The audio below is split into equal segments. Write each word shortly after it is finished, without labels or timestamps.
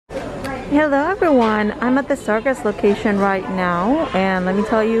Hello everyone, I'm at the Sawgrass location right now, and let me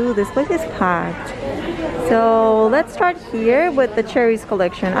tell you, this place is packed. So let's start here with the cherries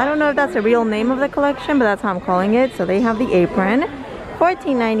collection. I don't know if that's the real name of the collection, but that's how I'm calling it. So they have the apron,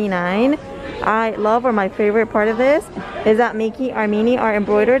 $14.99. I love, or my favorite part of this is that Mickey or Minnie are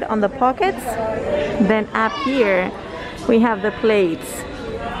embroidered on the pockets. Then up here we have the plates.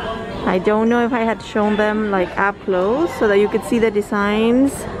 I don't know if I had shown them like up close so that you could see the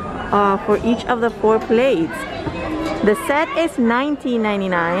designs for each of the 4 plates. The set is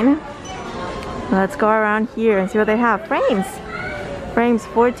 $19.99. Let's go around here and see what they have. Frames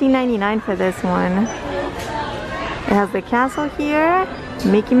 $14.99 for this one. It has the castle here,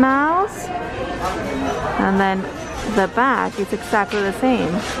 Mickey Mouse, and then the back is exactly the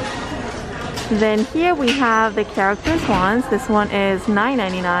same. Then here we have the characters ones. This one is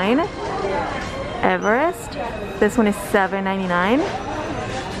 $9.99. Everest, this one is $7.99.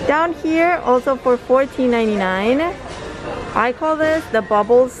 Down here also for $14.99. I call this the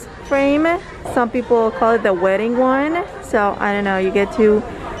bubbles frame. Some people call it the wedding one. So I don't know, you get to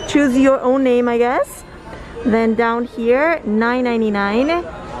choose your own name, I guess. Then down here,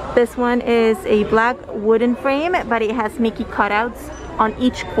 $9.99. This one is a black wooden frame, but it has Mickey cutouts on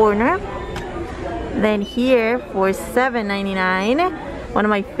each corner. Then here for $7.99, one of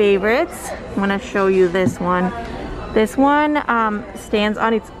my favorites. I'm gonna show you this one. This one stands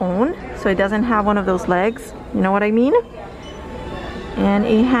on its own, so it doesn't have one of those legs, you know what I mean? And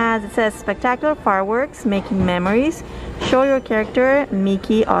it says spectacular fireworks, making memories, show your character,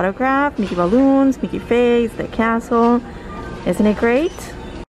 Mickey autograph, Mickey balloons, Mickey face, the castle. Isn't it great?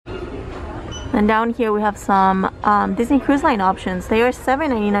 And down here we have some Disney Cruise Line options. They are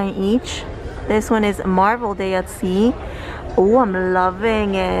 $7.99 each. This one is Marvel Day at Sea. Oh, I'm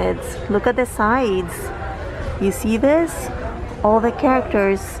loving it. Look at the sides. You see this? All the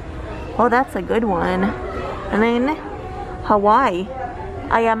characters. Oh, that's a good one. And then Hawaii.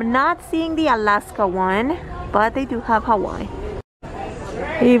 I am not seeing the Alaska one, but they do have Hawaii.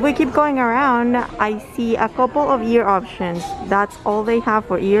 If we keep going around, I see a couple of ear options. That's all they have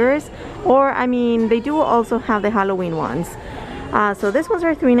for ears. Or, I mean, they do also have the Halloween ones. So this ones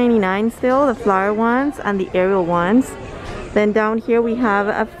are $3.99 still, the flower ones and the Ariel ones. Then down here we have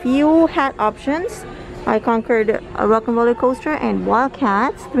a few hat options. I conquered a Rock and Roller Coaster and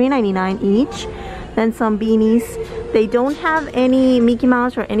Wildcats, $3.99 each. Then some beanies. They don't have any Mickey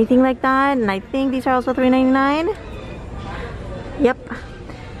Mouse or anything like that, and I think these are also $3.99. Yep.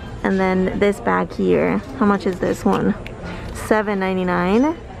 And then this bag here, how much is this one?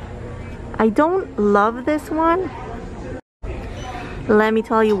 $7.99. I don't love this one. Let me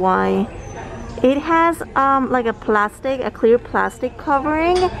tell you why. It has like a clear plastic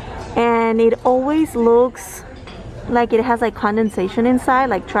covering, and it always looks like it has like condensation inside,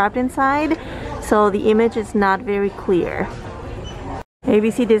 like trapped inside, so the image is not very clear.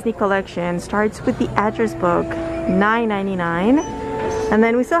 ABC Disney Collection starts with the address book, $9.99. And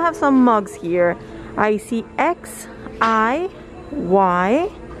then we still have some mugs here. I see X, I, Y,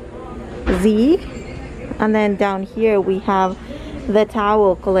 Z, and then down here we have the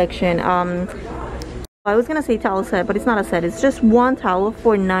towel collection. I was gonna say towel set, but it's not a set. It's just one towel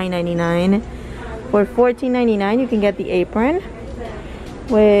for $9.99. For $14.99 you can get the apron,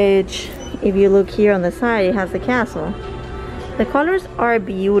 which if you look here on the side, it has the castle. The colors are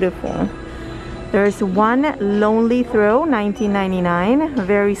beautiful. There's one Lonely Throw, $19.99,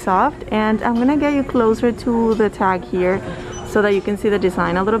 very soft. And I'm gonna get you closer to the tag here so that you can see the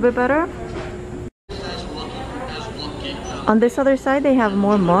design a little bit better. On this other side, they have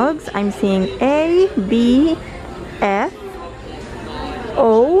more mugs. I'm seeing A, B, F,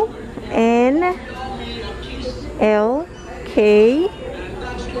 O, N, L, K,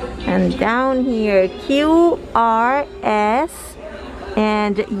 and down here Q, R, S,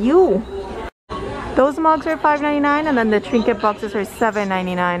 and U. Those mugs are $5.99, and then the trinket boxes are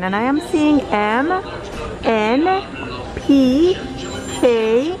 $7.99. And I am seeing M, N, P,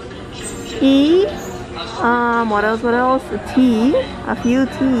 K, E, what else? T, a few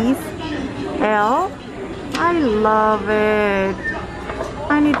T's, L. I love it.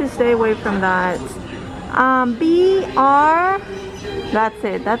 I need to stay away from that. B, R, that's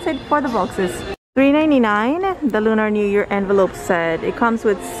it for the boxes. $3.99, the Lunar New Year envelope set. It comes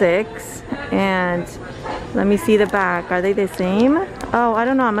with 6, and let me see the back. Are they the same? Oh, I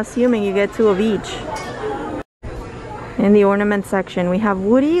don't know, I'm assuming you get 2 of each. In the ornament section, we have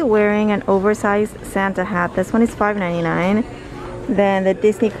Woody wearing an oversized Santa hat. This one is $5.99. Then the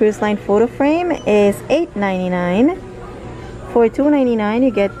Disney Cruise Line photo frame is $8.99. For $2.99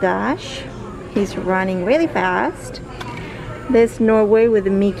 you get Dash. He's running really fast. This Norway with the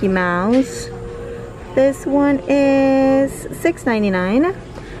Mickey Mouse. This one is $6.99,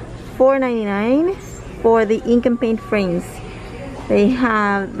 $4.99 for the ink and paint frames. They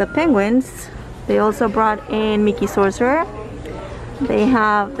have the penguins. They also brought in Mickey Sorcerer. They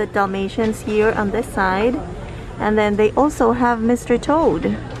have the Dalmatians here on this side. And then they also have Mr.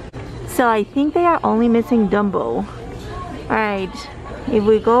 Toad. So I think they are only missing Dumbo. Alright, if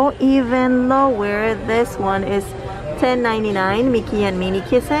we go even lower, this one is $10.99, Mickey and Minnie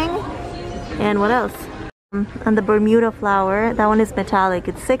kissing. And what else? And the Bermuda flower, that one is metallic,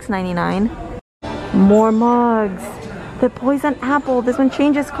 it's $6.99. More mugs. The poison apple, this one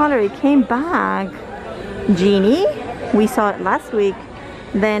changes color, it came back. Genie, we saw it last week.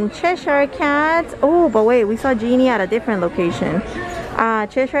 Then Cheshire Cat. Oh, but wait, we saw Genie at a different location.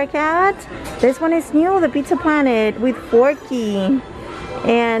 Cheshire Cat. This one is new, the Pizza Planet with Forky.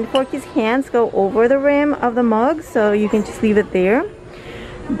 And Forky's hands go over the rim of the mug, so you can just leave it there.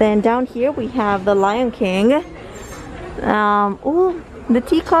 Then down here we have the Lion King. Oh, the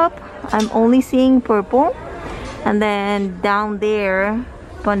teacup. I'm only seeing purple. And then down there,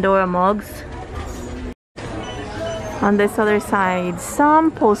 Pandora mugs. On this other side, some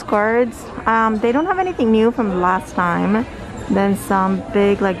postcards. They don't have anything new from last time. Then some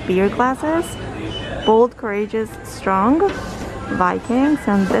big like beer glasses. Bold, courageous, strong. Vikings.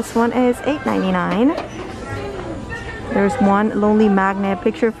 And this one is $8.99. There's one Lonely Magnet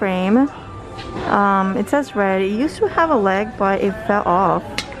picture frame. It says red. It used to have a leg, but it fell off.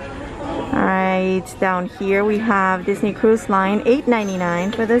 Alright, down here we have Disney Cruise Line,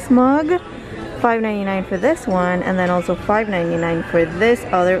 $8.99 for this mug, $5.99 for this one, and then also $5.99 for this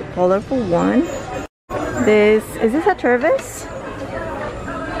other colorful one. Is this a Tervis?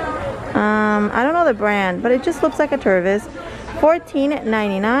 I don't know the brand, but it just looks like a Tervis.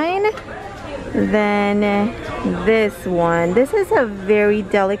 $14.99. Then this one. This is a very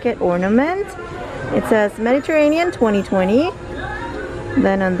delicate ornament. It says Mediterranean 2020.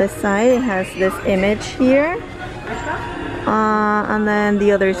 Then on this side it has this image here. And then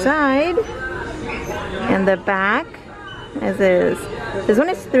the other side and the back is this. This one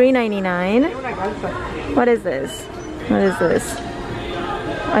is $3.99. What is this? What is this?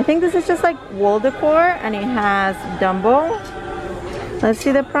 I think this is just like wall decor, and it has Dumbo. Let's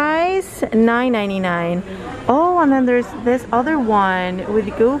see the price. $9.99. Oh, and then there's this other one with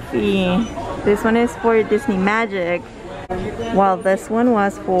Goofy. This one is for Disney Magic, while this one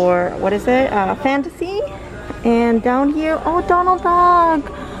was for, what is it? Fantasy. And down here, oh, Donald Duck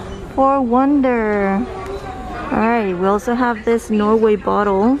for Wonder. Alright, we also have this Norway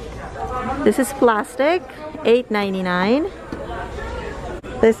bottle. This is plastic, $8.99.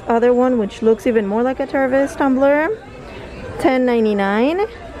 This other one, which looks even more like a Tervis tumbler, $10.99.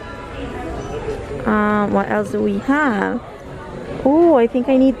 What else do we have? Oh, I think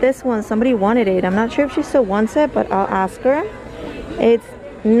I need this one. Somebody wanted it. I'm not sure if she still wants it, but I'll ask her. It's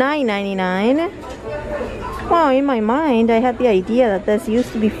 $9.99. Well, in my mind, I had the idea that this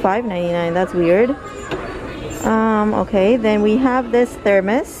used to be $5.99. That's weird. Okay, then we have this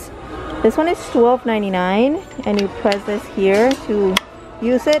thermos. This one is $12.99, and you press this here to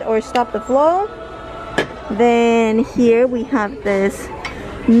use it or stop the flow. Then here we have this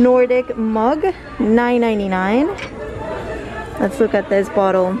Nordic mug, $9.99. Let's look at this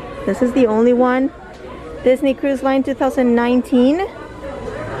bottle. This is the only one. Disney Cruise Line 2019,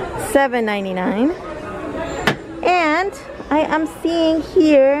 $7.99. And I am seeing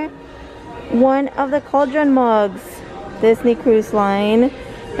here one of the Cauldron mugs, Disney Cruise Line.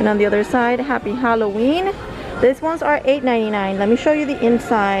 And on the other side, Happy Halloween. These ones are $8.99. Let me show you the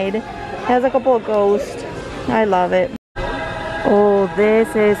inside. It has a couple of ghosts. I love it. Oh,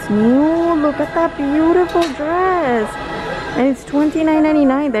 this is new. Look at that beautiful dress. And it's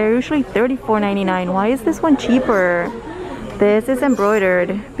 $29.99. They're usually $34.99. Why is this one cheaper? This is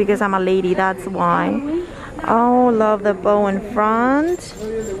embroidered because I'm a lady, that's why. Oh, love the bow in front.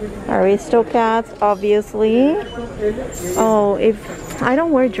 Aristocats, obviously. Oh, if I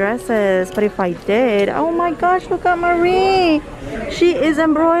don't wear dresses, but if I did, oh my gosh, look at Marie. She is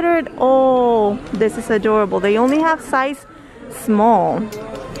embroidered. Oh, this is adorable. They only have size small.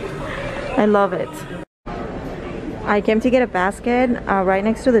 I love it. I came to get a basket right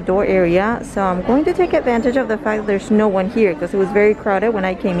next to the door area, so I'm going to take advantage of the fact that there's no one here because it was very crowded when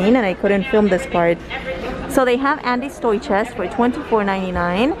I came in and I couldn't film this part. So they have Andy's toy chest for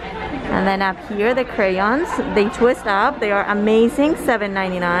 $24.99, and then up here the crayons, they twist up, they are amazing,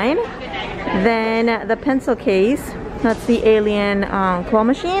 $7.99. Then the pencil case, that's the alien claw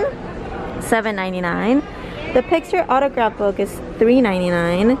machine, $7.99. The picture autograph book is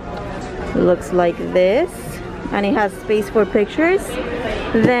 $3.99. Looks like this. and it has space for pictures.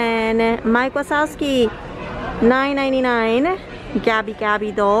 Then Mike Wazowski, $9.99.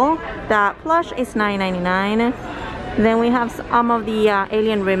 Gabby doll, that plush is $9.99. Then we have some of the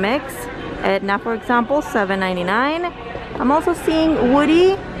Alien Remix. Edna, for example, $7.99. I'm also seeing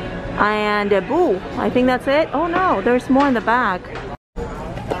Woody and Boo. I think that's it. Oh no, there's more in the back.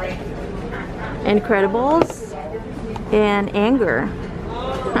 Incredibles and Anger.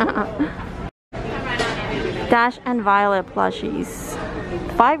 Dash and Violet plushies,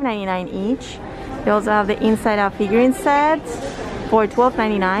 $5.99 each. They also have the Inside Out figurine sets for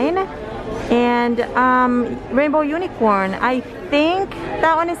 $12.99. And Rainbow Unicorn, I think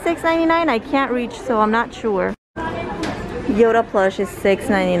that one is $6.99. I can't reach, so I'm not sure. Yoda plush is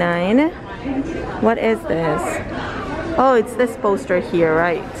 $6.99. What is this? Oh, it's this poster here,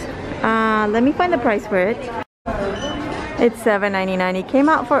 right? Let me find the price for it. It's $7.99. It came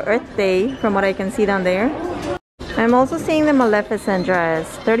out for Earth Day, from what I can see down there. I'm also seeing the Maleficent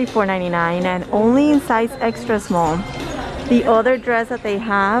dress, $34.99, and only in size extra small. The other dress that they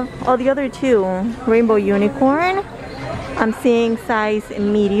have, oh, the other two, Rainbow Unicorn, I'm seeing size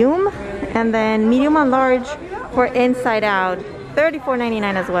medium, and then medium and large for Inside Out,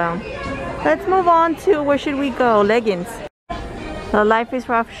 $34.99 as well. Let's move on to, where should we go? Leggings. The Life is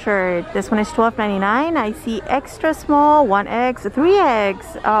Rough shirt. This one is $12.99. I see extra small, 1X,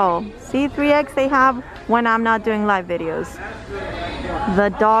 3X. Oh, see, 3X they have when I'm not doing live videos. The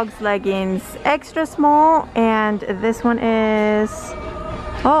Dogs leggings, extra small, and this one is,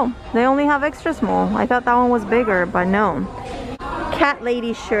 oh, they only have extra small. I thought that one was bigger, but no. Cat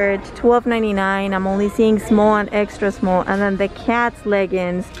Lady shirt, $12.99. I'm only seeing small and extra small. And then the Cats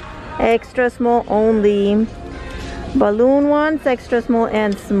leggings, extra small only. Balloon ones, extra small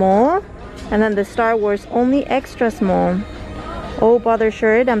and small. And then the Star Wars, only extra small. Oh Bother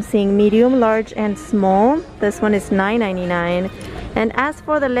shirt, I'm seeing medium, large, and small. This one is $9.99. And as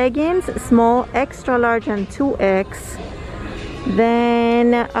for the leggings, small, extra large, and 2X.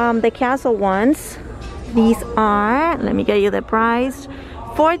 Then the Castle ones, these are, let me get you the price,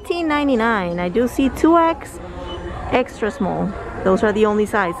 $14.99. I do see 2X, extra small. Those are the only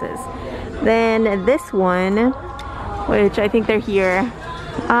sizes. Then this one, which I think they're here,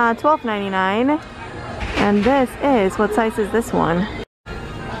 $12.99. And this is, what size is this one?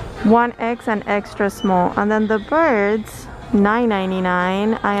 1X and extra small. And then the birds,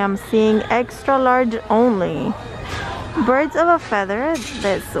 $9.99. I am seeing extra large only. Birds of a Feather,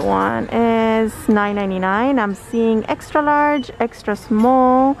 this one is $9.99. I'm seeing extra large, extra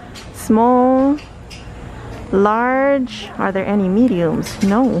small, small, large. Are there any mediums?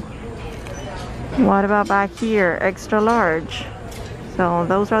 No. What about back here? Extra large. So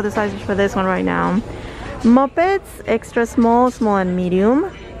those are the sizes for this one right now. Muppets, extra small, small, and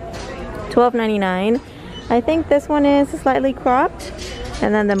medium, $12.99. I think this one is slightly cropped.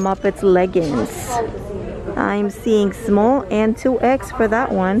 And then the Muppets leggings, I'm seeing small and 2X for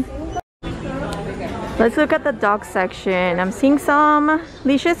that one. Let's look at the dog section. I'm seeing some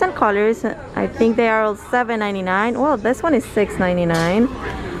leashes and collars. I think they are all $7.99. Well, this one is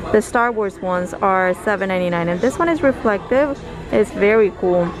 $6.99. The Star Wars ones are $7.99, and this one is reflective. It's very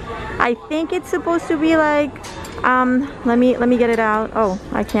cool. I think it's supposed to be like, let me get it out. Oh,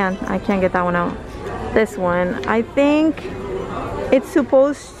 I can't get that one out. This one, I think it's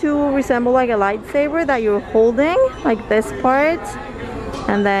supposed to resemble like a lightsaber that you're holding, like this part.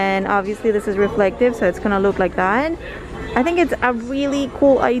 And then obviously this is reflective, so it's gonna look like that. I think it's a really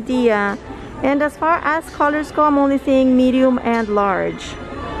cool idea. And as far as colors go, I'm only seeing medium and large.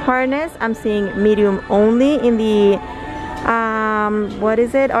 Harness, I'm seeing medium only in the what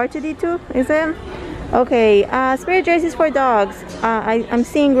is it, R2D2, is it? Okay, spirit jerseys for dogs. I'm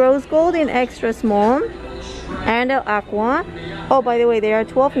seeing rose gold in extra small, Arendelle aqua. Oh, by the way, they are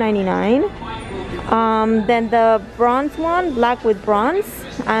 $12.99. Then the bronze one, black with bronze,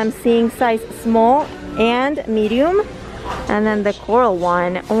 I'm seeing size small and medium. And then the coral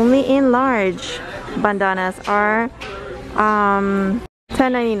one, only in large. Bandanas are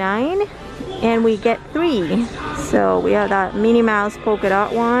 $10.99, and we get 3. So we have that Minnie Mouse polka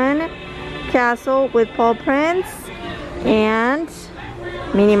dot one, castle with paw prints, and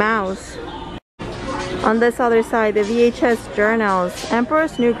Minnie Mouse. On this other side, the VHS journals,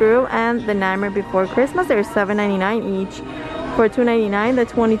 Emperor's New Groove and The Nightmare Before Christmas, they're $7.99 each. For $2.99, the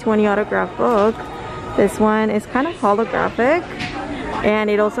 2020 autograph book. This one is kind of holographic, and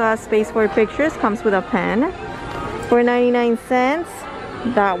it also has space for pictures, comes with a pen. For 99 cents,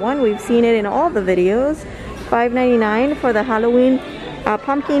 that one, we've seen it in all the videos. $5.99 for the Halloween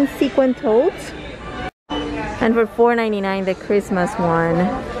pumpkin sequin tote. And for $4.99, the Christmas one.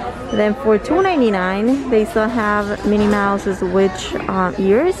 Then for $2.99, they still have Minnie Mouse's witch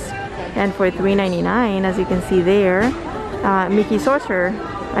ears. And for $3.99, as you can see there, Mickey Sorcerer.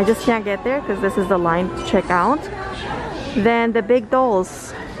 I just can't get there because this is the line to check out. Then the big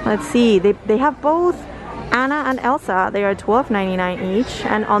dolls. Let's see, they have both Anna and Elsa. They are $12.99 each.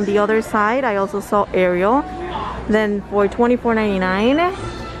 And on the other side, I also saw Ariel. Then for $24.99,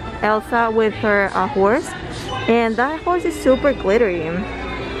 Elsa with her horse. And that horse is super glittery.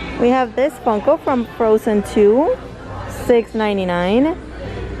 We have this Funko from Frozen 2, $6.99.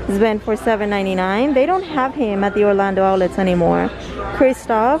 It's been for $7.99. They don't have him at the Orlando outlets anymore.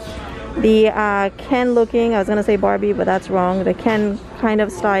 Kristoff, the Ken looking, I was gonna say Barbie, but that's wrong. The Ken kind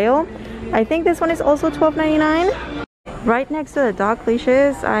of style. I think this one is also $12.99. Right next to the dog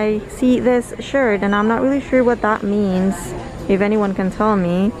leashes, I see this shirt, and I'm not really sure what that means. If anyone can tell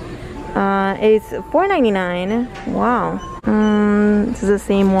me. It's $4.99. Wow. This is the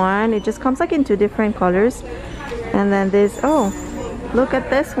same one. It just comes like in two different colors. And then this, oh, look at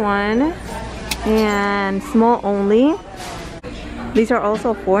this one. And small only. These are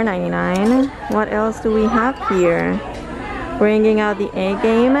also $4.99. What else do we have here? Bringing out the A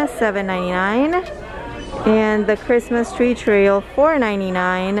game, $7.99. And the Christmas tree trail,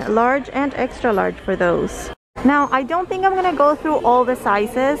 $4.99. Large and extra large for those. Now, I don't think I'm gonna go through all the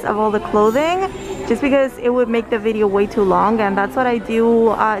sizes of all the clothing just because it would make the video way too long, and that's what I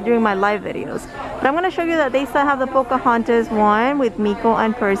do during my live videos. But I'm gonna show you that they still have the Pocahontas one with Miko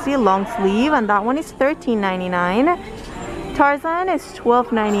and Percy, long sleeve, and that one is $13.99. Tarzan is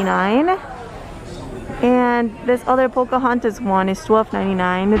 $12.99. And this other Pocahontas one is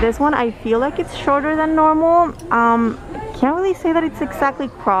 $12.99. This one, I feel like it's shorter than normal. Can't really say that it's exactly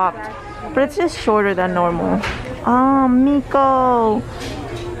cropped, but it's just shorter than normal. Oh, Miko.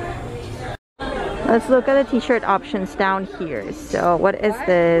 Let's look at the t-shirt options down here. So what is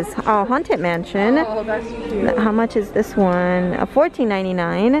this? Oh, Haunted Mansion. Oh, that's cute. How much is this one?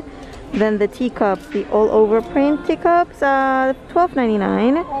 $14.99. Then the teacups, the all over print teacups,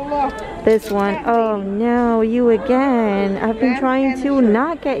 $12.99. Oh, look. This one, oh no, you again. I've been trying to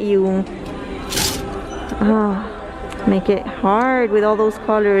not get you. Oh, make it hard with all those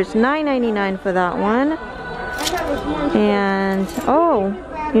colors. $9.99 for that one. And oh,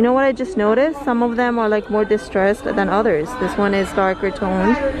 you know what I just noticed? Some of them are like more distressed than others. This one is darker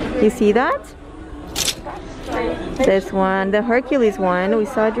toned. You see that? This one, the Hercules one, we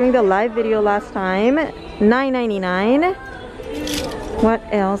saw during the live video last time. $9.99. What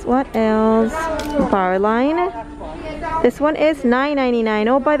else? What else? Barline. This one is $9.99.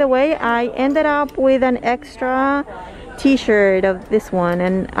 Oh, by the way, I ended up with an extra t-shirt of this one,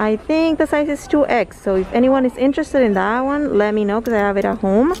 and I think the size is 2X. So if anyone is interested in that one, let me know because I have it at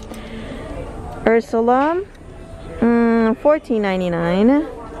home. Ursula, $14.99.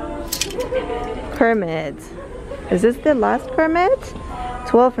 Kermit. Is this the last Kermit?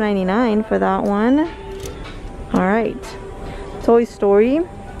 $12.99 for that one. Alright. Toy Story.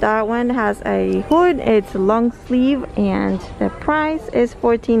 That one has a hood. It's long sleeve and the price is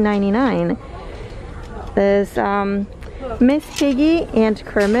 $14.99. This Miss Piggy and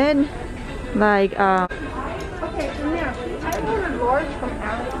Kermit. Like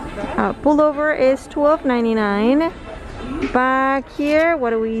pullover is $12.99. Back here,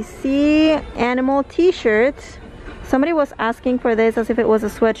 what do we see? Animal t-shirts. Somebody was asking for this as if it was a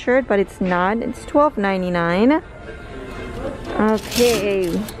sweatshirt, but it's not. It's $12.99. Okay,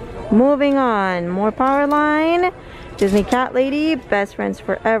 moving on. More Powerline. Disney Cat Lady, Best Friends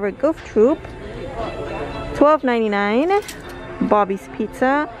Forever Goof Troop, $12.99. Bobby's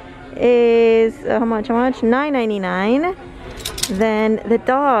Pizza is how much? How much? $9.99. Then the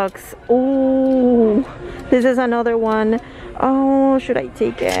dogs. Oh, this is another one. Oh, should I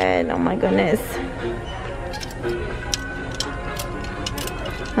take it? Oh my goodness.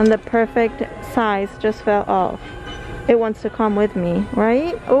 And the perfect size just fell off. It wants to come with me,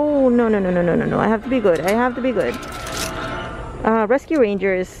 right? Oh, no, no, no, no, no, no, no. I have to be good. I have to be good. Rescue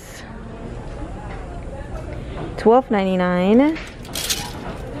Rangers. $12.99.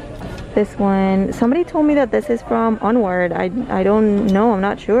 This one, somebody told me that this is from Onward. I don't know, I'm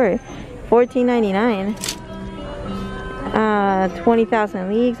not sure. $14.99. 20,000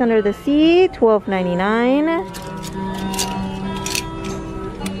 Leagues Under the Sea, $12.99.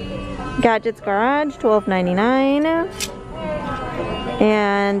 Gadgets Garage, $12.99.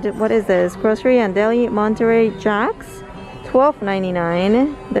 And what is this? Grocery and Deli Monterey Jacks,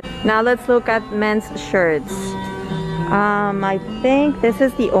 $12.99. Now let's look at men's shirts. I think this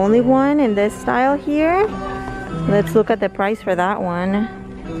is the only one in this style here. Let's look at the price for that one.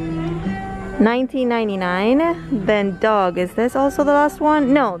 $19.99. Then dog, is this also the last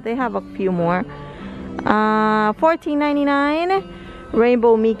one? No, they have a few more. $14.99.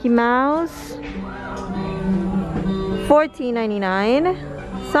 Rainbow Mickey Mouse, $14.99.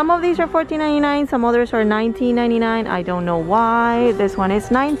 Some of these are $14.99, some others are $19.99. I don't know why. This one is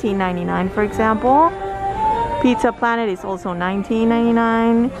 $19.99, for example. Pizza Planet is also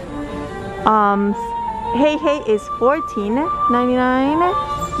 $19.99. Hey Hey is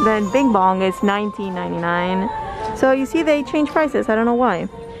 $14.99. Then Bing Bong is $19.99. So you see they change prices, I don't know why.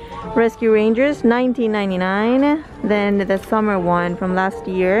 Rescue Rangers, $19.99. Then the summer one from last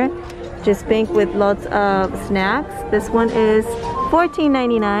year, just pink with lots of snacks. This one is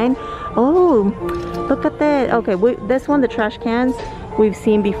 $14.99. Oh, look at that. Okay, this one, the trash cans, we've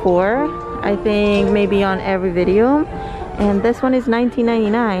seen before. I think maybe on every video. And this one is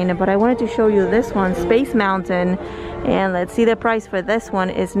 $19.99. But I wanted to show you this one, Space Mountain. And let's see the price for this one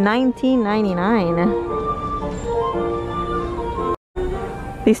is $19.99.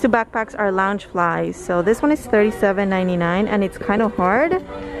 These two backpacks are lounge flies. So this one is $37.99 and it's kind of hard.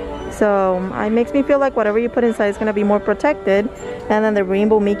 So it makes me feel like whatever you put inside is going to be more protected. And then the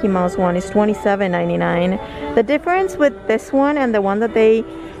Rainbow Mickey Mouse one is $27.99. The difference with this one and the one that they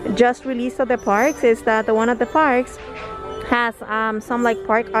just released at the parks is that the one at the parks has some like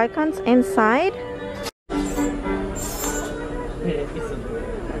park icons inside.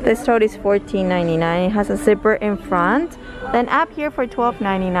 This tote is $14.99. It has a zipper in front. Then up here for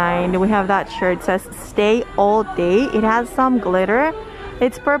 $12.99 we have that shirt. It says stay all day. It has some glitter.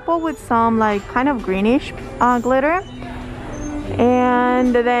 It's purple with some like kind of greenish glitter.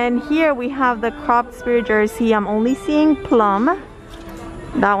 And then here we have the cropped spirit jersey. I'm only seeing plum.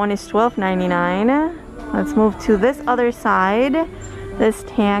 That one is $12.99. Let's move to this other side. This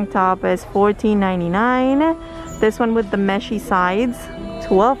tank top is $14.99. This one with the meshy sides,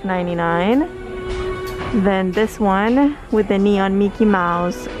 $12.99. Then this one with the neon Mickey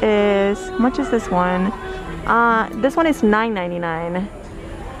Mouse is, how much is this one? This one is $9.99.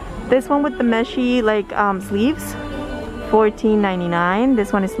 This one with the meshy like sleeves, $14.99.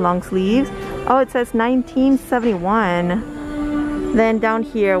 This one is long sleeves. Oh, it says 1971. Then down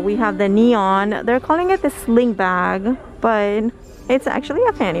here we have the neon. They're calling it the sling bag, but it's actually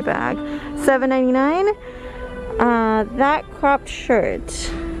a fanny bag. $7.99. That cropped shirt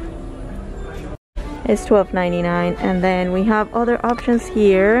is $12.99. And then we have other options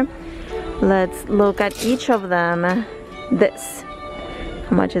here. Let's look at each of them. This,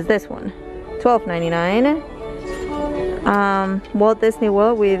 how much is this one? $12.99. Walt Disney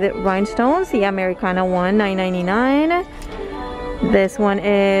World with rhinestones, the Americana one, $9.99. This one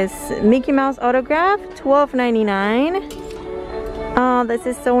is Mickey Mouse autograph, $12.99. Oh, this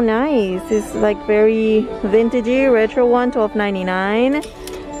is so nice. It's like very vintagey, retro one, $12.99.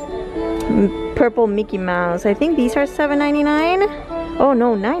 Purple Mickey Mouse. I think these are $7.99. Oh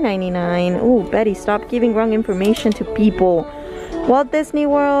no, $9.99. Oh, Betty, stop giving wrong information to people. Walt Disney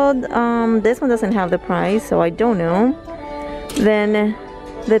World, this one doesn't have the price, so I don't know. Then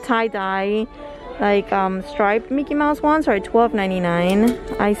the tie-dye, like striped Mickey Mouse ones are $12.99.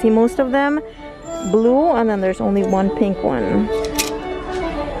 I see most of them blue, and then there's only one pink one.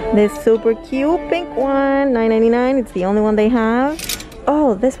 This super cute pink one, $9.99. It's the only one they have.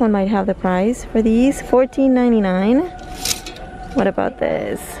 Oh, this one might have the price for these, $14.99. What about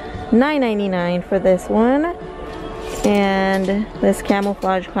this? $9.99 for this one. And this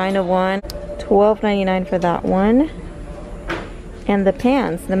camouflage kind of one, $12.99 for that one. And the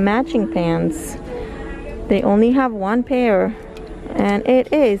pants, the matching pants, they only have one pair, and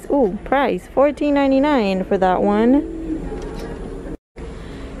it is, ooh, price $14.99 for that one.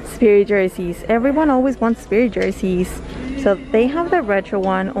 Spirit jerseys. Everyone always wants spirit jerseys. So they have the retro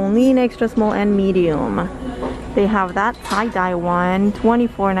one only in extra small and medium. They have that tie-dye one,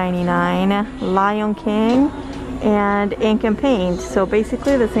 $24.99. Lion King and ink and paint. So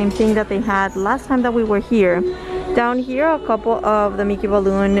basically the same thing that they had last time that we were here. Down here, a couple of the Mickey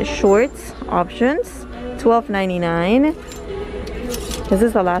Balloon shorts options, $12.99. Is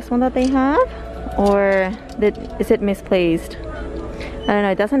this the last one that they have? Or is it misplaced? I don't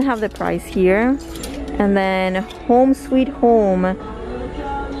know, it doesn't have the price here. And then Home Sweet Home,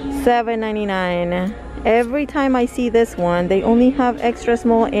 $7.99. Every time I see this one, they only have extra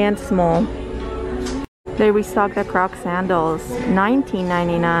small and small. They restocked the Croc sandals,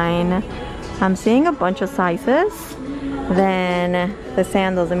 $19.99. I'm seeing a bunch of sizes. Then the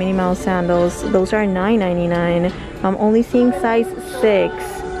sandals, the Minnie Mouse sandals, those are $9.99. I'm only seeing size 6.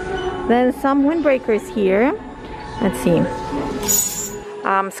 Then some windbreakers here. Let's see.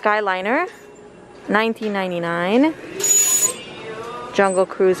 Skyliner, $19.99. Jungle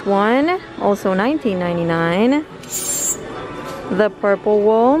Cruise one, also $19.99. The purple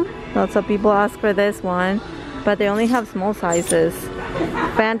wool, lots of people ask for this one, but they only have small sizes.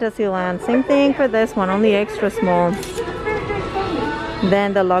 Fantasyland, same thing for this one, only extra small.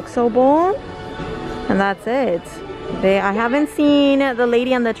 Then the Luxo bowl, and that's it. I haven't seen the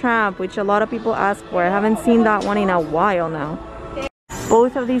Lady and the Tramp, which a lot of people ask for. I haven't seen that one in a while now.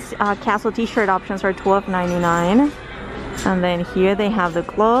 Both of these Castle t-shirt options are $12.99. And then here they have the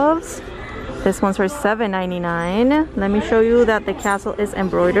gloves. This one's for $7.99. Let me show you that the castle is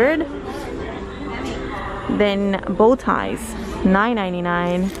embroidered. Then bow ties,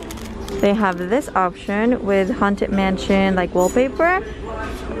 $9.99. They have this option with Haunted Mansion like wallpaper.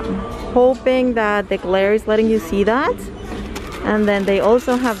 Hoping that the glare is letting you see that. And then they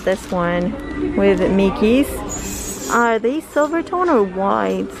also have this one with Mickey's. Are they silver tone or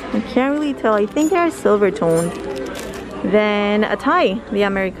white? I can't really tell. I think they're silver toned. Then a tie, the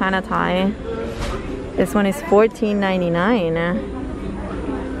Americana tie. This one is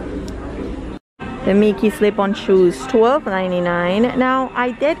 $14.99. The Mickey slip-on shoes, $12.99. Now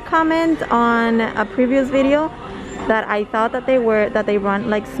I did comment on a previous video that I thought that they run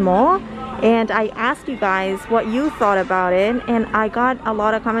like small, and I asked you guys what you thought about it, and I got a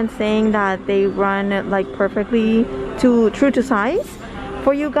lot of comments saying that they run like perfectly true to size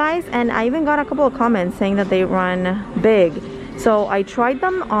for you guys, and I even got a couple of comments saying that they run big. So I tried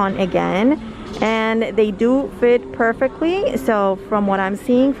them on again, and they do fit perfectly. So from what I'm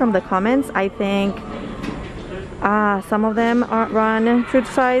seeing from the comments, I think some of them run true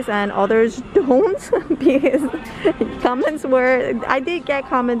to size and others don't. Because comments were, I did get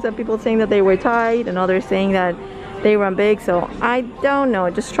comments of people saying that they were tight and others saying that they run big. So I don't know,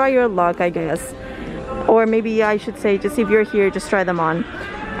 just try your luck, I guess. Or maybe I should say, just if you're here, just try them on.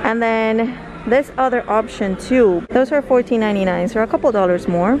 And then this other option too, those are $14.99, so a couple dollars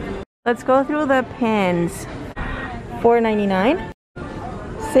more. Let's go through the pins. $4.99,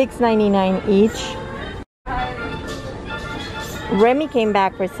 $6.99 each. Remy came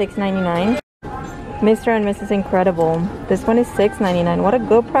back for $6.99. Mr. and Mrs. Incredible. This one is $6.99. What a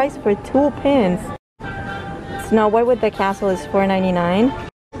good price for 2 pins. Snow White with the Castle is $4.99.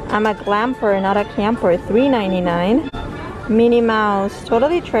 I'm a Glamper, not a Camper, $3.99. Minnie Mouse,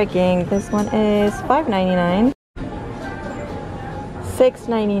 Totally Trekking. This one is $5.99.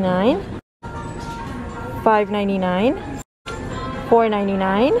 $6.99. $5.99.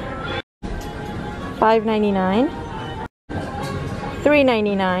 $4.99. $5.99.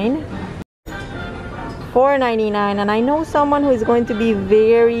 $3.99. $4.99, and I know someone who is going to be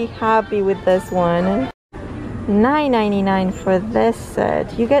very happy with this one. $9.99 for this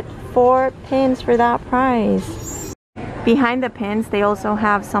set. You get 4 pins for that price. Behind the pins, they also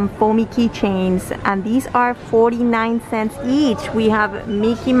have some foamy keychains, and these are 49 cents each. We have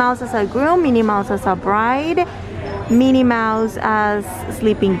Mickey Mouse as a groom, Minnie Mouse as a bride, Minnie Mouse as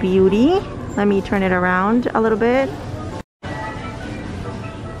Sleeping Beauty. Let me turn it around a little bit.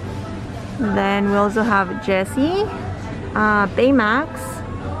 Then we also have Jessie, Baymax,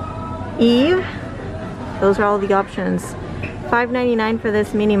 Eve. Those are all the options. $5.99 for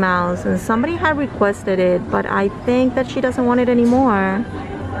this Minnie Mouse, and somebody had requested it, but I think that she doesn't want it anymore.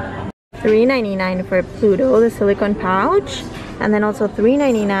 $3.99 for Pluto, the silicone pouch, and then also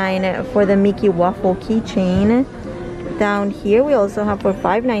 $3.99 for the Mickey Waffle keychain. Down here we also have for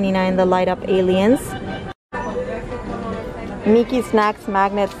 $5.99 the light up aliens. Mickey Snacks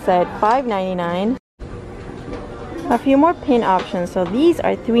magnet set, $5.99. A few more pin options, so these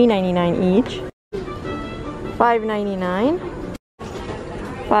are $3.99 each. $5.99.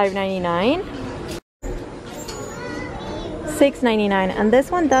 $5.99. $6.99, and this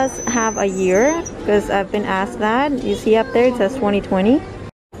one does have a year because I've been asked that. You see up there it says 2020.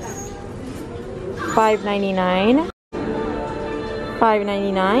 $5.99.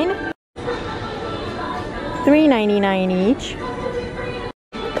 $5.99. $3.99 each.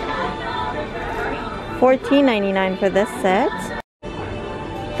 $14.99 for this set.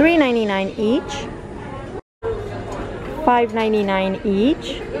 $3.99 each. $5.99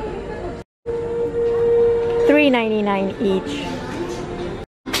 each. $3.99 each.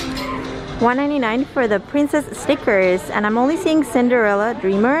 $1.99 for the princess stickers, and I'm only seeing Cinderella,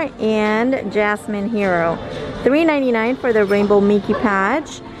 Dreamer, and Jasmine Hero. $3.99 for the Rainbow Mickey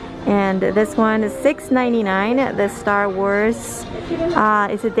patch. And this one is $6.99. The Star Wars,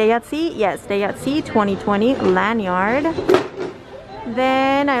 is it Day at Sea? Yes, Day at Sea 2020 lanyard.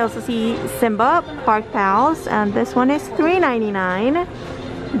 Then I also see Simba, Park Pals, and this one is $3.99.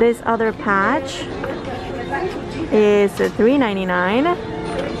 This other patch is $3.99.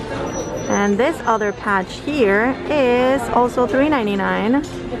 And this other patch here is also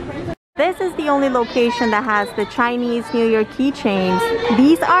 $3.99. This is the only location that has the Chinese New Year keychains.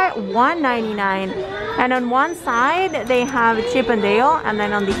 These are $1.99. And on one side, they have Chip and Dale, and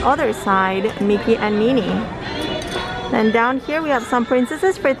then on the other side, Mickey and Minnie. Then down here, we have some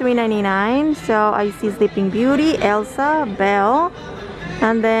princesses for $3.99. So I see Sleeping Beauty, Elsa, Belle,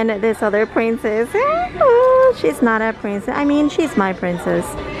 and then this other princess. Oh, she's not a princess. I mean, she's my princess.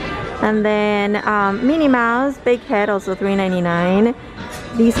 And then Minnie Mouse, Big Head, also $3.99.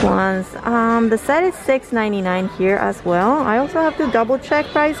 These ones, the set is $6.99 here as well. I also have to double check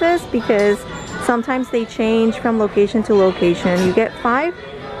prices because sometimes they change from location to location. You get 5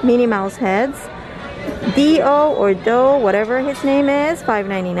 Minnie Mouse heads. D.O. or Do, whatever his name is,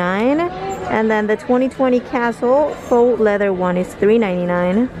 $5.99. And then the 2020 Castle faux leather one is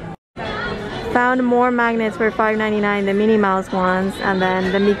 $3.99. Found more magnets for $5.99, the Minnie Mouse ones, and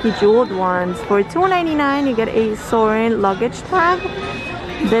then the Mickey jeweled ones. For $2.99, you get a Soarin' luggage tag.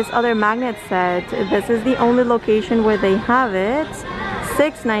 This other magnet set, this is the only location where they have it.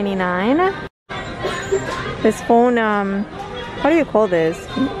 $6.99. This phone, what do you call this?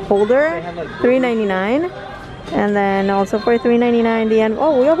 Holder? $3.99. And then also for $3.99 the end.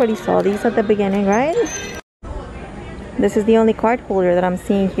 Oh, we already saw these at the beginning, right? This is the only card holder that I'm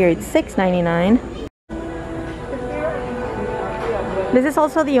seeing here. It's $6.99. This is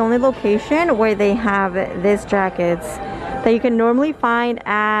also the only location where they have these jackets that you can normally find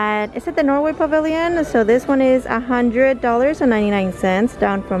at, is it the Norway Pavilion? So this one is $100.99,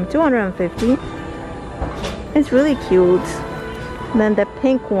 down from $250. It's really cute. Then the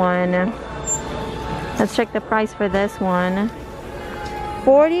pink one. Let's check the price for this one.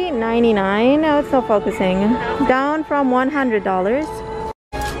 $40.99. No, it's not focusing. Down from $100.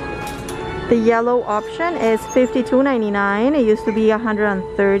 The yellow option is $52.99. It used to be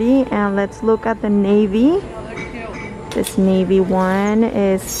 $130. And let's look at the navy. This navy one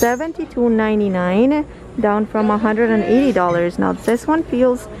is $72.99, down from $180. Now this one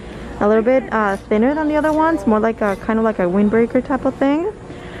feels a little bit thinner than the other ones, more like a kind of like a windbreaker type of thing.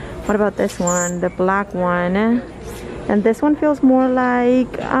 What about this one, the black one? And this one feels more like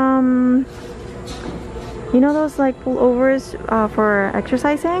you know those like pullovers for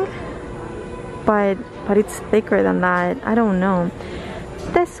exercising, but it's thicker than that. I don't know.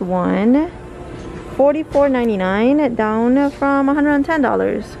 This one, $44.99, down from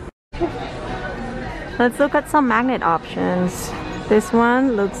 $110. Let's look at some magnet options. This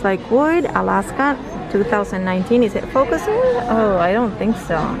one looks like wood, Alaska, 2019. Is it focusing? Oh, I don't think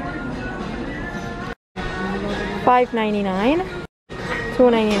so. $5.99,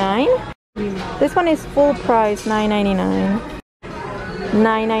 $2.99. This one is full price, $9.99.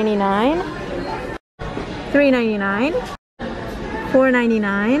 $9.99, $3.99,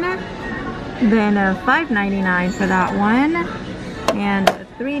 $4.99. Then $5.99 for that one, and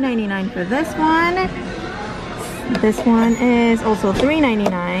 $3.99 for this one. This one is also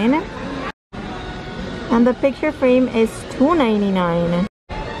 $3.99, and the picture frame is $2.99.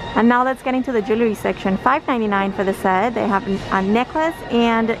 And now let's get into the jewelry section. $5.99 for the set. They have a necklace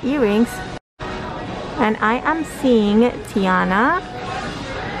and earrings, and I am seeing Tiana.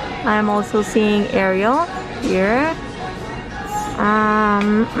 I am also seeing Ariel here.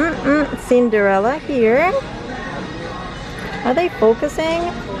 Cinderella here. Are they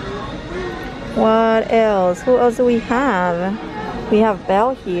focusing? What else? Who else do we have? We have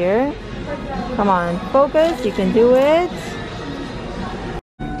Belle here. Come on, focus. You can do it.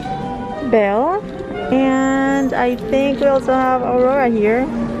 Belle. And I think we also have Aurora here.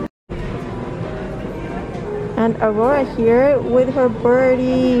 And Aurora here with her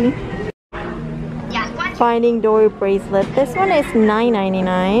birdie. Finding Dory bracelet. This one is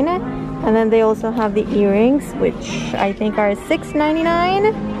 $9.99, and then they also have the earrings, which I think are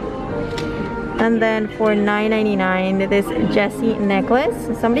 $6.99. And then for $9.99, this Jessie necklace.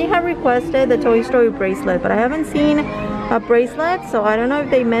 Somebody had requested the Toy Story bracelet, but I haven't seen a bracelet, so I don't know if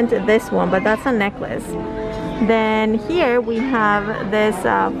they meant this one, but that's a necklace. Then here we have this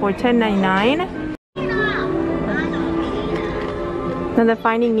for $10.99. Then the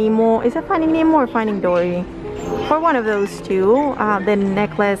Finding Nemo, is it Finding Nemo or Finding Dory? For one of those two, the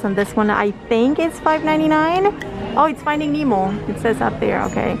necklace, and this one I think is $5.99. Oh, it's Finding Nemo. It says up there,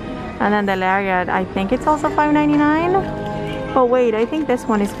 okay. And then the lariat, I think it's also $5.99. Oh wait, I think this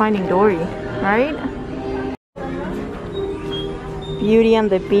one is Finding Dory, right? Beauty and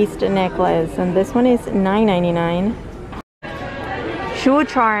the Beast necklace, and this one is $9.99. Shoe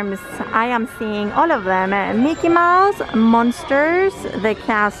charms, I am seeing all of them. Mickey Mouse, Monsters, the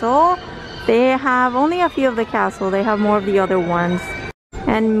castle. They have only a few of the castle. They have more of the other ones.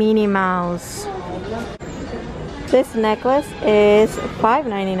 and Minnie Mouse. This necklace is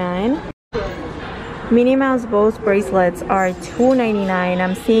 $5.99. Minnie Mouse bows bracelets are $2.99.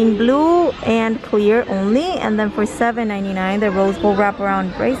 I'm seeing blue and clear only, and then for $7.99 the rose gold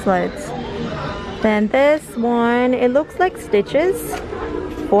wraparound bracelets. Then this one, it looks like stitches,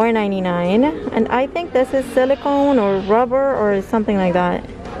 $4.99, and I think this is silicone or rubber or something like that.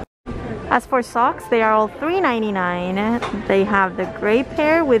 As for socks, they are all $3.99. They have the gray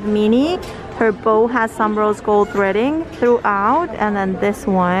pair with Minnie. Her bow has some rose gold threading throughout, and then this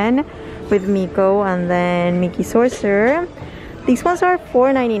one with Miko and then Mickey Sorcerer. These ones are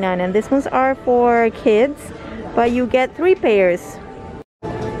 $4.99, and these ones are for kids, but you get 3 pairs.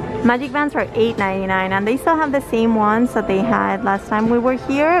 Magic bands are $8.99, and they still have the same ones that they had last time we were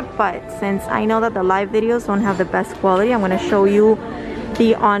here, but since I know that the live videos don't have the best quality, I'm going to show you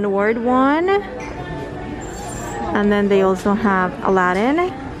the Onward one. And then they also have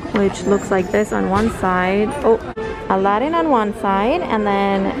Aladdin, which looks like this on one side. Oh, Aladdin on one side, and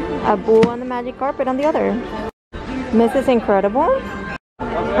then Abu on the magic carpet on the other. Mrs. Incredible.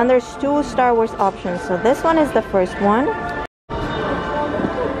 And there's 2 Star Wars options. So this one is the first one,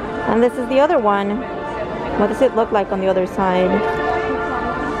 and this is the other one. What does it look like on the other side?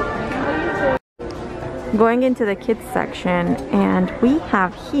 Going into the kids section, and we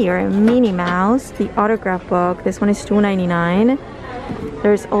have here Minnie Mouse, the autograph book. This one is $2.99.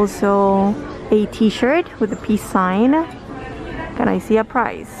 There's also a t-shirt with a peace sign. Can I see a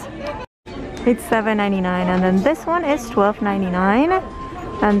price? It's $7.99, and then this one is $12.99,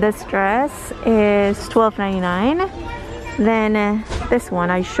 and this dress is $12.99. Then this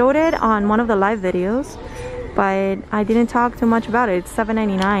one, I showed it on one of the live videos, but I didn't talk too much about it. It's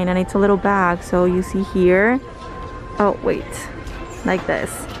 $7.99, and it's a little bag. So you see here, oh wait, like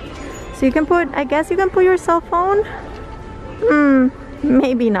this. So you can put, I guess you can put your cell phone.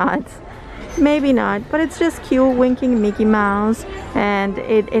 Maybe not. Maybe not, but it's just cute, winking Mickey Mouse, and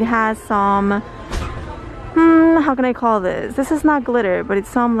it has some, how can I call this? This is not glitter, but it's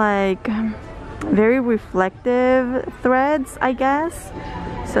some like very reflective threads, I guess.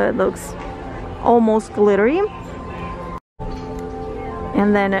 So it looks almost glittery.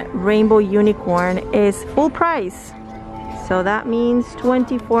 And then Rainbow Unicorn is full price, so that means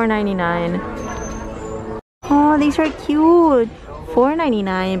 $24.99. Oh, these are cute.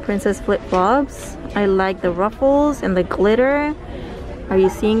 $4.99 princess flip-flops. I like the ruffles and the glitter. Are you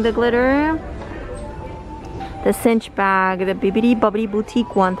seeing the glitter? The cinch bag, the Bibbidi Bobbidi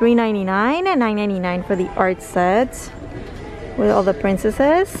Boutique one, $3.99 and $9.99 for the art set with all the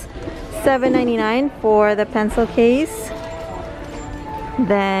princesses. $7.99 for the pencil case.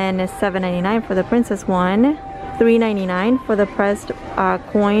 Then $7.99 for the princess one. $3.99 for the pressed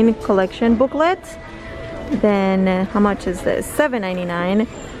coin collection booklet. Then how much is this? $7.99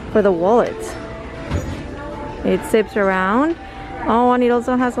 for the wallet. It zips around. Oh, and it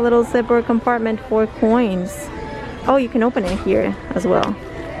also has a little zipper compartment for coins. Oh, you can open it here as well.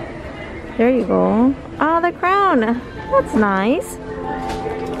 There you go. Oh, the crown. That's nice.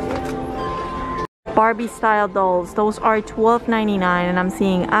 Barbie style dolls. Those are $12.99, and I'm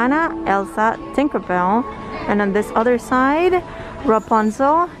seeing Anna, Elsa, Tinkerbell, and on this other side,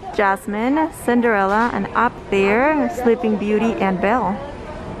 Rapunzel, Jasmine, Cinderella, and up there, Sleeping Beauty and Belle.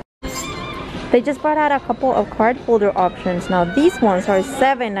 They just brought out a couple of card holder options. Now these ones are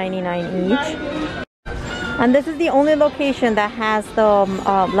 $7.99 each. And this is the only location that has the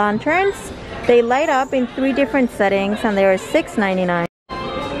lanterns. They light up in 3 different settings, and they are $6.99.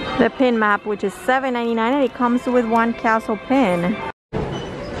 The pin map, which is $7.99, and it comes with 1 castle pin.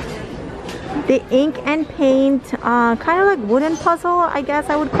 The ink and paint, kind of like wooden puzzle, I guess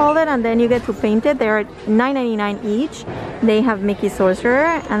I would call it, and then you get to paint it. They are $9.99 each. They have Mickey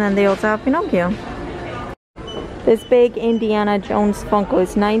Sorcerer, and then they also have Pinocchio. This big Indiana Jones Funko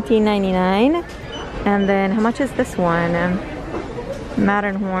is $19.99. And then how much is this one?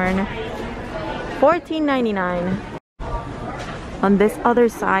 Matterhorn, $14.99. On this other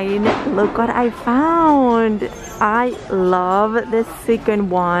side, look what I found. I love this second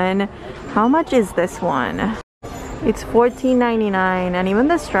one. How much is this one? It's $14.99, and even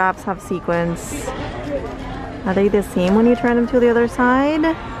the straps have sequins. Are they the same when you turn them to the other side?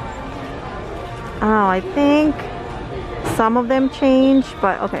 Oh, I think some of them change,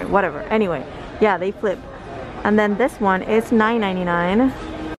 but okay, whatever. Anyway, yeah, they flip. And then this one is $9.99.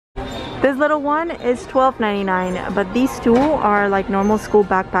 This little one is $12.99, but these two are like normal school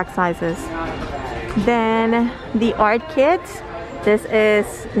backpack sizes. Then the art kit, this is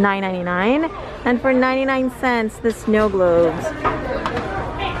 $9.99, and for 99 cents, the snow globes.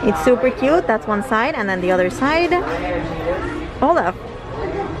 It's super cute. That's one side, and then the other side, hold up,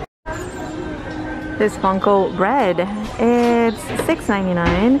 this Funko red. It's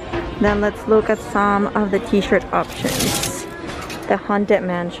 $6.99. Then let's look at some of the t-shirt options. The Haunted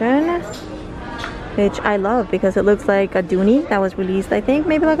Mansion, which I love because it looks like a Dooney that was released, I think,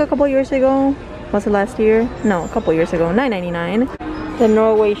 maybe like a couple years ago. Was it last year? No, a couple years ago. $9.99. The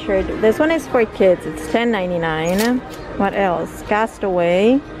Norway shirt. This one is for kids. It's $10.99. What else?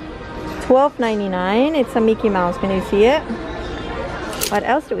 Castaway. $12.99. It's a Mickey Mouse. Can you see it? What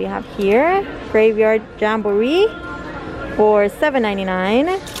else do we have here? Graveyard Jamboree for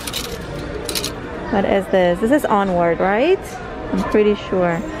 $7.99. What is this? This is Onward, right? I'm pretty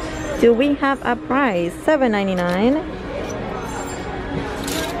sure. Do we have a price? $7.99.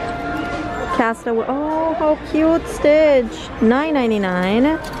 Castaway. Oh, how cute, Stitch.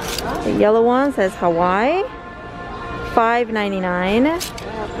 $9.99. The yellow one says Hawaii. $5.99.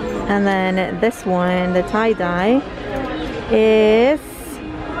 And then this one, the tie-dye, is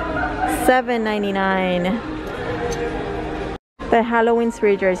 $7.99. The Halloween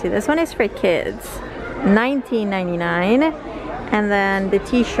spirit jersey. This one is for kids. $19.99. And then the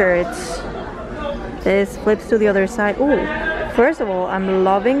t-shirts. This flips to the other side. Ooh. First of all, I'm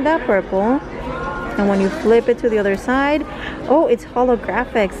loving that purple. And when you flip it to the other side, oh, it's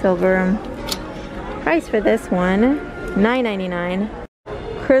holographic silver. Price for this one, $9.99.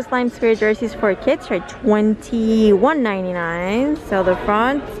 Cruise Line spirit jerseys for kids are $21.99. So the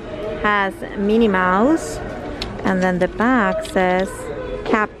front has Minnie Mouse, and then the back says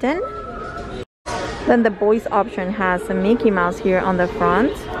Captain. Then the boys option has a Mickey Mouse here on the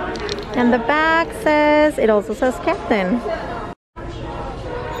front, and the back says, it also says Captain.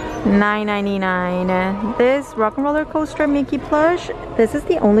 $9.99. This Rock and Roller Coaster Mickey plush, this is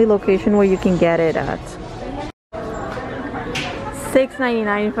the only location where you can get it at.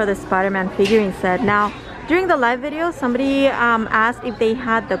 $6.99 for the Spider-Man figurine set. Now, during the live video, somebody asked if they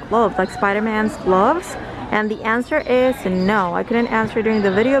had the gloves, like Spider-Man's gloves, and the answer is no. I couldn't answer during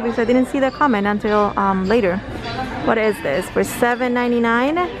the video because I didn't see the comment until later. What is this? For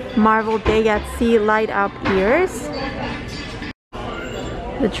 $7.99, Marvel Day at Sea light up ears.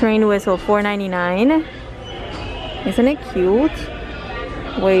 The train whistle, $4.99. Isn't it cute?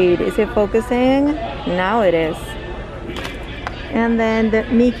 Wait, is it focusing? Now it is. And then the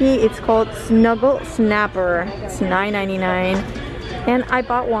Mickey, it's called Snuggle Snapper. It's $9.99. And I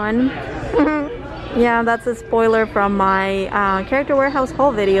bought one. Yeah, that's a spoiler from my Character Warehouse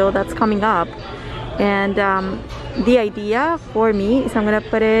haul video that's coming up. And the idea for me is I'm gonna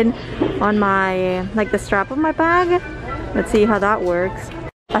put it on my, like the strap of my bag. Let's see how that works.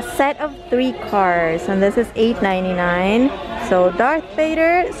 A set of 3 cars, and this is $8.99. So Darth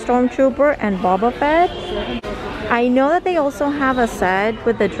Vader, Stormtrooper, and Boba Fett. I know that they also have a set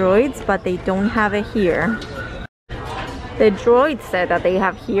with the droids, but they don't have it here. The droid set that they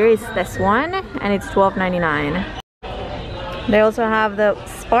have here is this one, and it's $12.99. They also have the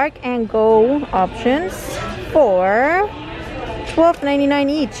Spark and Go options for $12.99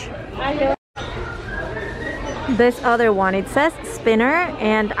 each. This other one, it says spinner,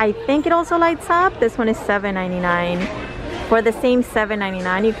 and I think it also lights up. This one is $7.99. For the same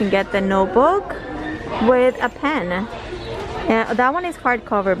 $7.99, you can get the notebook with a pen. That one is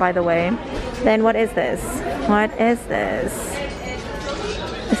hardcover, by the way. Then what is this? What is this?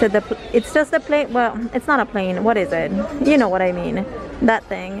 Is it it's just a plane? Well, it's not a plane. What is it? You know what I mean. That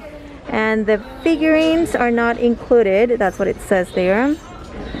thing. And the figurines are not included. That's what it says there.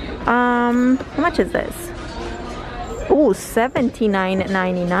 How much is this? Oh,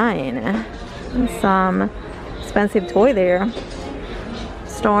 $79.99. Some expensive toy there.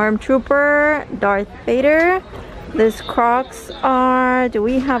 Stormtrooper, Darth Vader. These Crocs are, do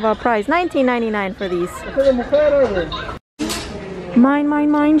we have a price? $19.99 for these.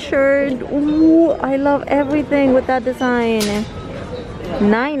 Mine shirt. Ooh, I love everything with that design.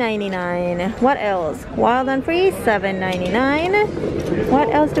 $9.99. What else? Wild and Free, $7.99. What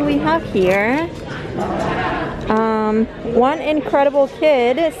else do we have here? One Incredible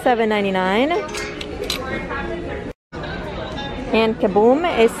Kid, $7.99. And Kaboom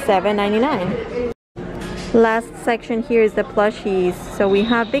is $7.99. Last section here is the plushies. So we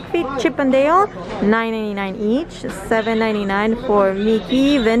have Big Feet Chip and Dale, $9.99 each. $7.99 for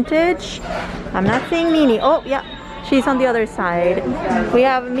Mickey Vintage. I'm not seeing Minnie. Oh, yeah. She's on the other side. We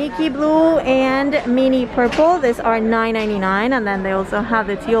have Mickey Blue and Minnie Purple. These are $9.99. And then they also have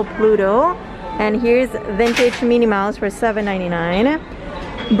the Teal Pluto. And here's Vintage Minnie Mouse for $7.99.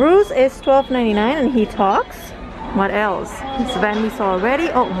 Bruce is $12.99 and he talks. What else? Sven we saw already.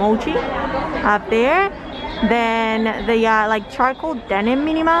 Oh, Mochi up there. Then the like charcoal denim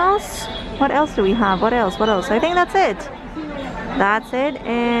Minnie Mouse. What else do we have? What else? I think that's it. That's it.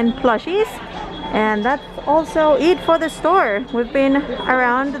 And plushies. And that's also it for the store. We've been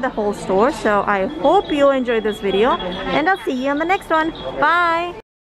around the whole store, so I hope you enjoyed this video, and I'll see you on the next one. Bye!